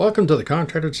Welcome to the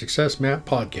Contractor Success Map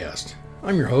podcast.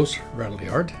 I'm your host, Bradley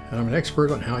Hart, and I'm an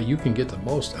expert on how you can get the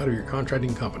most out of your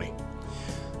contracting company.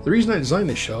 The reason I designed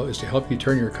this show is to help you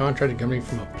turn your contracting company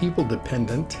from a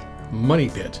people-dependent money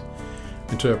pit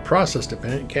into a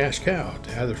process-dependent cash cow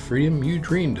to have the freedom you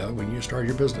dreamed of when you started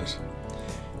your business.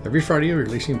 Every Friday, we're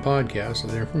releasing podcasts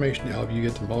with information to help you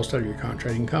get the most out of your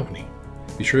contracting company.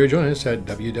 Be sure to join us at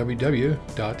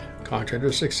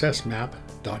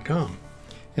www.contractorsuccessmap.com.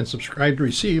 and subscribe to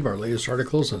receive our latest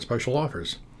articles and special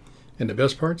offers. And the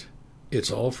best part,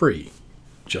 it's all free,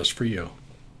 just for you.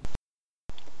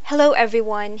 Hello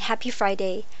everyone, happy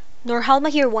Friday. Norhalma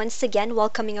here once again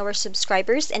welcoming our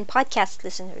subscribers and podcast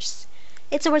listeners.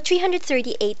 It's our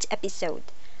 338th episode,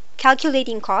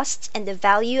 Calculating Costs and the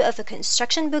Value of a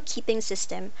Construction Bookkeeping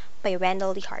System by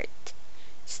Randall Hart.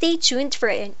 Stay tuned for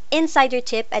an insider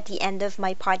tip at the end of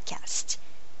my podcast.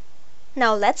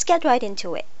 Now let's get right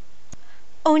into it.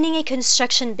 Owning a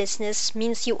construction business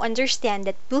means you understand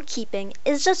that bookkeeping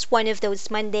is just one of those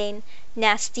mundane,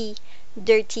 nasty,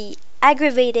 dirty,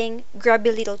 aggravating,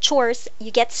 grubby little chores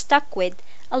you get stuck with,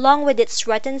 along with its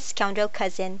rotten scoundrel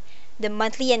cousin, the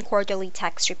monthly and quarterly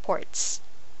tax reports.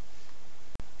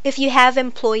 If you have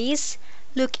employees,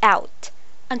 look out.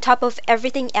 On top of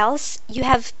everything else, you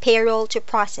have payroll to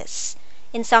process.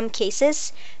 In some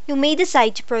cases, you may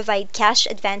decide to provide cash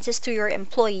advances to your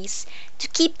employees to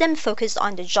keep them focused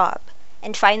on the job.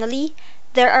 And finally,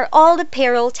 there are all the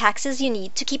payroll taxes you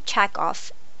need to keep track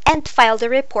of and file the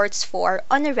reports for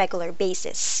on a regular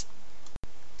basis.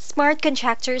 Smart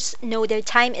contractors know their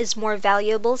time is more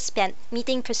valuable spent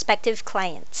meeting prospective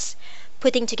clients,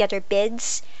 putting together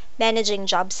bids, managing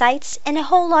job sites, and a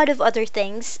whole lot of other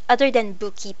things other than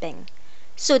bookkeeping.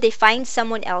 So they find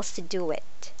someone else to do it.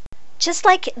 Just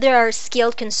like there are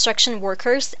skilled construction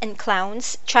workers and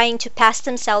clowns trying to pass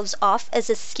themselves off as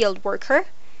a skilled worker,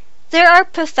 there are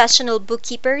professional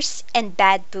bookkeepers and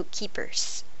bad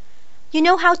bookkeepers. You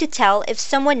know how to tell if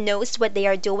someone knows what they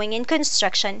are doing in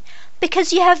construction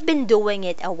because you have been doing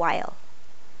it a while.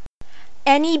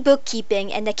 Any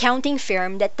bookkeeping and accounting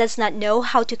firm that does not know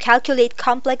how to calculate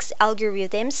complex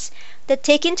algorithms that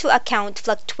take into account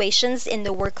fluctuations in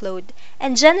the workload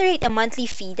and generate a monthly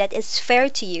fee that is fair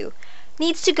to you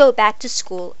needs to go back to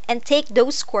school and take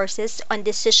those courses on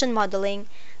decision modeling,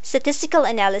 statistical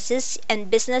analysis, and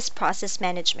business process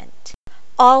management.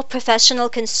 All professional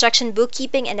construction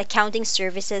bookkeeping and accounting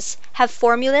services have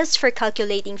formulas for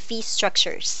calculating fee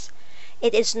structures.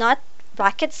 It is not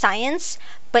rocket science,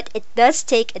 but it does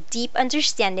take a deep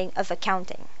understanding of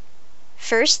accounting.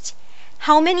 First,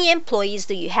 how many employees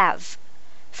do you have?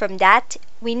 From that,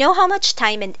 we know how much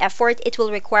time and effort it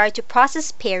will require to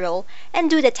process payroll and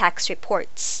do the tax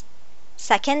reports.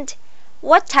 Second,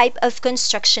 what type of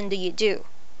construction do you do?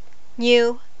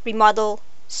 New, remodel,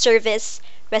 service,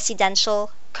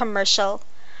 residential, commercial.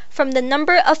 From the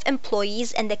number of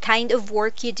employees and the kind of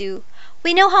work you do,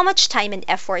 we know how much time and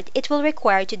effort it will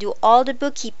require to do all the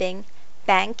bookkeeping,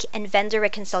 bank and vendor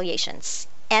reconciliations,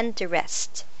 and the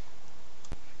rest.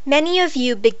 Many of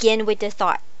you begin with the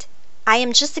thought, I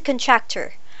am just a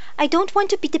contractor. I don't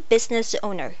want to be the business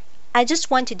owner. I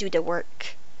just want to do the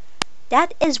work.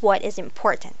 That is what is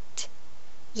important.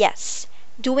 Yes,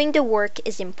 doing the work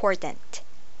is important.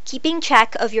 Keeping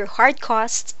track of your hard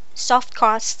costs, soft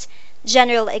costs,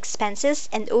 general expenses,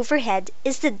 and overhead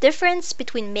is the difference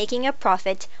between making a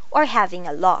profit or having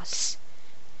a loss.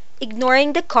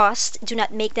 Ignoring the costs do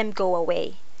not make them go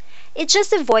away. It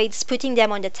just avoids putting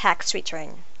them on the tax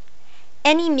return.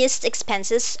 Any missed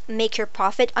expenses make your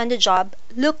profit on the job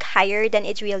look higher than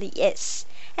it really is,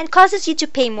 and causes you to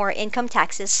pay more income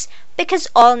taxes because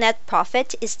all net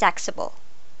profit is taxable.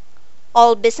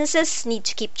 All businesses need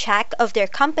to keep track of their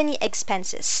company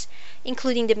expenses,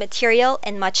 including the material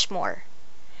and much more.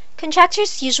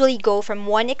 Contractors usually go from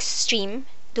one extreme,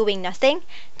 doing nothing,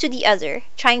 to the other,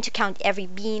 trying to count every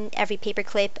bean, every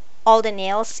paperclip, all the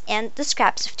nails, and the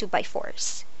scraps of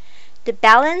 2x4s. The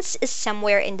balance is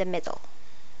somewhere in the middle.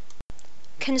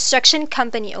 Construction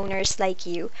company owners like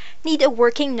you need a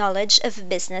working knowledge of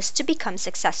business to become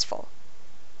successful.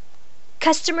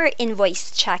 Customer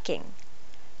invoice tracking.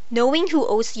 Knowing who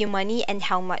owes you money and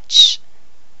how much.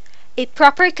 A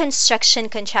proper construction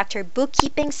contractor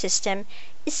bookkeeping system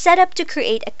is set up to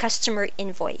create a customer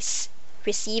invoice,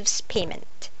 receives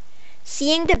payment,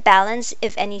 seeing the balance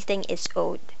if anything is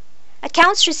owed.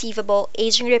 Accounts Receivable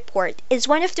Aging Report is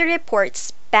one of the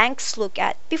reports banks look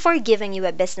at before giving you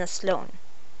a business loan.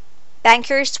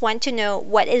 Bankers want to know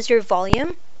what is your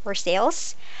volume or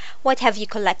sales, what have you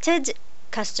collected,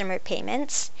 customer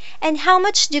payments, and how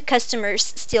much do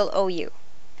customers still owe you.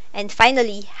 And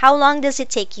finally, how long does it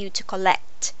take you to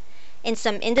collect? In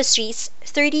some industries,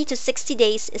 30 to 60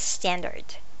 days is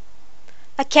standard.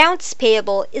 Accounts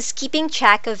payable is keeping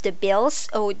track of the bills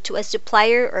owed to a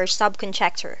supplier or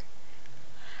subcontractor.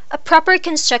 A proper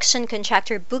construction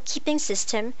contractor bookkeeping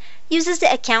system uses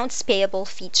the accounts payable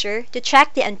feature to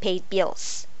track the unpaid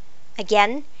bills.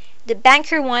 Again, the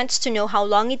banker wants to know how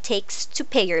long it takes to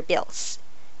pay your bills.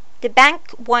 The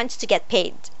bank wants to get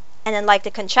paid, and unlike the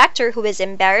contractor who is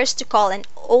embarrassed to call an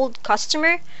old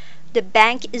customer, the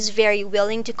bank is very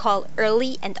willing to call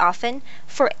early and often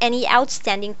for any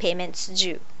outstanding payments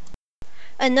due.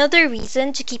 Another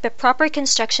reason to keep a proper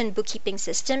construction bookkeeping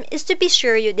system is to be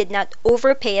sure you did not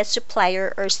overpay a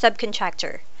supplier or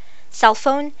subcontractor. Cell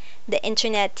phone, the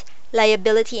internet,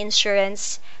 liability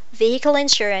insurance, vehicle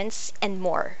insurance, and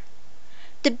more.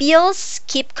 The bills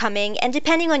keep coming, and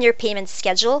depending on your payment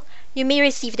schedule, you may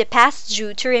receive the past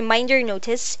due to reminder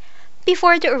notice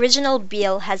before the original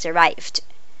bill has arrived.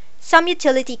 Some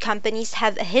utility companies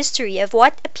have a history of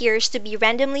what appears to be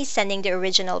randomly sending the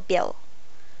original bill.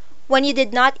 When you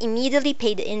did not immediately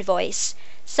pay the invoice,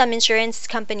 some insurance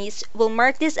companies will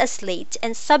mark this as late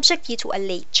and subject you to a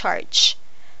late charge.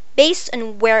 Based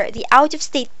on where the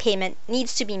out-of-state payment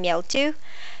needs to be mailed to,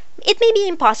 it may be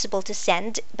impossible to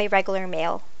send by regular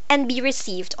mail and be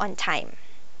received on time.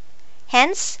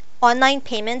 Hence, online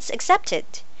payments accepted.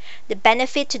 The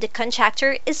benefit to the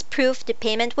contractor is proof the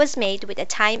payment was made with a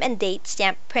time and date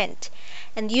stamp print,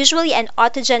 and usually an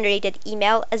auto-generated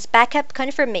email as backup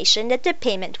confirmation that the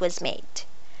payment was made.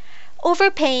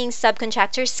 Overpaying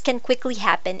subcontractors can quickly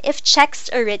happen if checks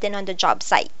are written on the job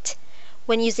site.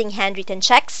 When using handwritten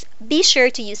checks, be sure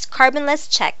to use carbonless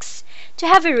checks to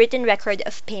have a written record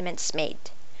of payments made.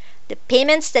 The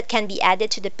payments that can be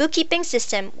added to the bookkeeping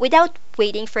system without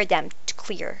waiting for them to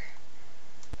clear.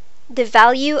 The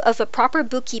value of a proper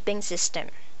bookkeeping system.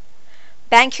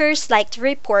 Bankers like the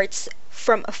reports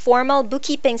from a formal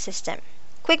bookkeeping system,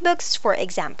 QuickBooks for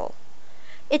example.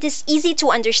 It is easy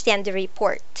to understand the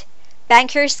report.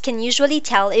 Bankers can usually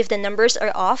tell if the numbers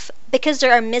are off because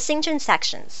there are missing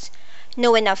transactions,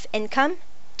 no enough income,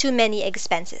 too many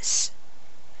expenses.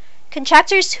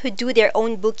 Contractors who do their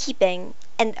own bookkeeping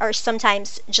and are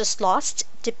sometimes just lost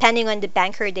depending on the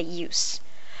banker they use.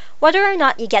 Whether or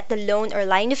not you get the loan or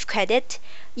line of credit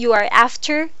you are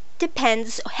after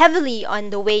depends heavily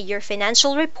on the way your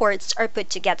financial reports are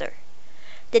put together.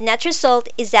 The net result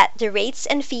is that the rates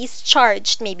and fees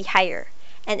charged may be higher,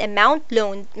 and amount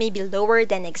loaned may be lower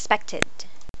than expected.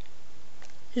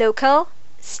 Local,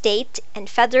 state, and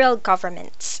federal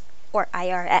governments, or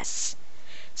IRS.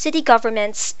 City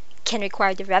governments can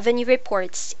require the revenue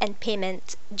reports and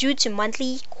payment due to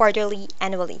monthly, quarterly,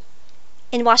 annually.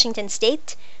 In Washington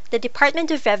State, the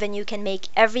Department of Revenue can make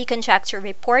every contractor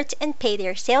report and pay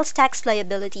their sales tax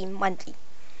liability monthly.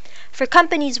 For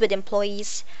companies with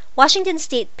employees, Washington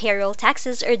State payroll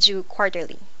taxes are due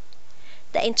quarterly.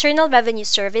 The Internal Revenue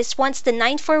Service wants the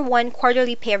 941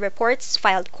 quarterly pay reports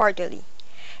filed quarterly.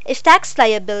 If tax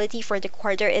liability for the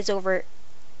quarter is over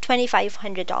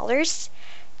 $2,500,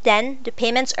 then the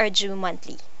payments are due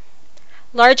monthly.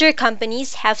 Larger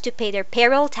companies have to pay their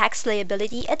payroll tax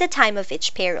liability at the time of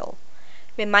each payroll.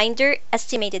 Reminder,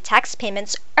 estimated tax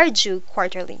payments are due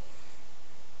quarterly.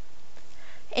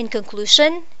 In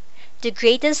conclusion, the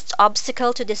greatest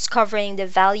obstacle to discovering the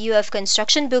value of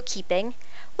construction bookkeeping,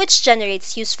 which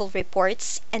generates useful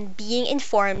reports, and being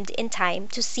informed in time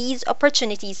to seize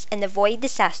opportunities and avoid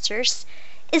disasters,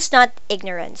 is not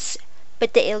ignorance,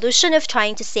 but the illusion of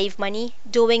trying to save money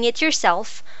doing it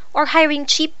yourself or hiring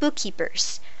cheap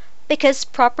bookkeepers, because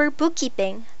proper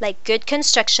bookkeeping, like good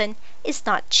construction, is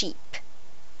not cheap.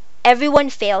 Everyone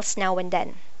fails now and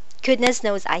then. Goodness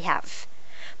knows I have.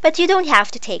 But you don't have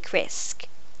to take risk.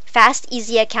 Fast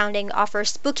Easy Accounting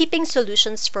offers bookkeeping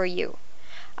solutions for you.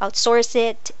 Outsource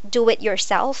it, do it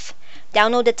yourself,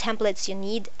 download the templates you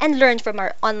need, and learn from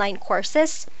our online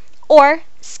courses, or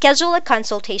schedule a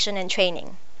consultation and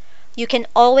training. You can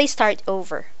always start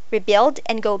over, rebuild,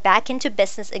 and go back into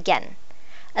business again.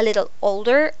 A little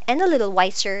older and a little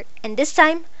wiser, and this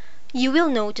time, you will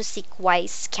know to seek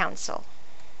wise counsel.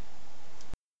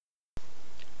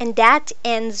 And that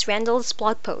ends Randall's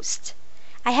blog post.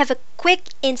 I have a quick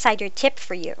insider tip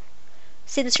for you.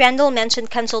 Since Randall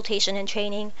mentioned consultation and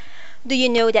training, do you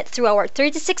know that through our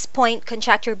 36-point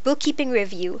contractor bookkeeping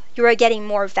review, you are getting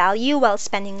more value while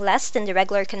spending less than the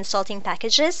regular consulting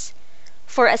packages?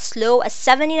 For as low as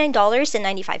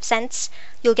 $79.95,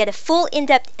 you'll get a full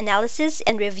in-depth analysis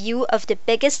and review of the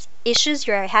biggest issues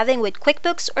you are having with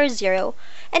QuickBooks or Xero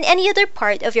and any other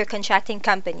part of your contracting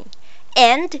company,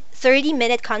 and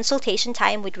 30-minute consultation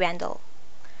time with Randall.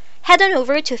 Head on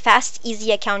over to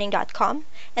fasteasyaccounting.com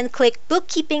and click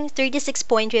Bookkeeping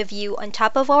 36-point review on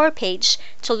top of our page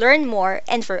to learn more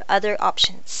and for other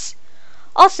options.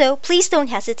 Also, please don't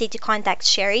hesitate to contact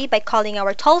Sherry by calling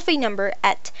our toll-free number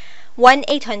at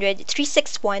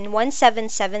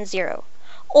 1-800-361-1770.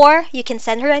 Or you can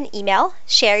send her an email,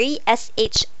 Sherry,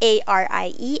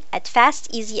 SHARIE, at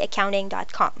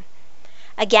fasteasyaccounting.com.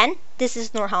 Again, this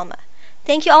is Norhalma.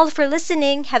 Thank you all for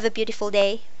listening. Have a beautiful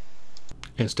day.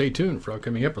 And stay tuned for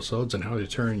upcoming episodes on how to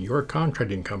turn your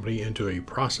contracting company into a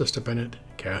process-dependent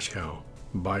cash cow.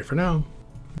 Bye for now.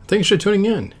 Thanks for tuning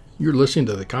in. You're listening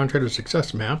to the Contractor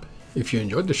Success Map. If you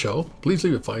enjoyed the show, please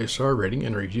leave a 5-star rating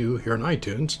and review here on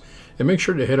iTunes. And make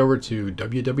sure to head over to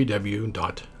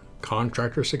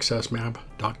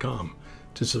www.contractorsuccessmap.com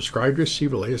to subscribe to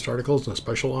receive the latest articles and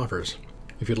special offers.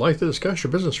 If you'd like to discuss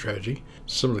your business strategy,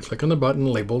 simply click on the button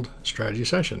labeled Strategy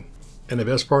Session. And the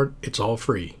best part, it's all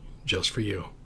free, just for you.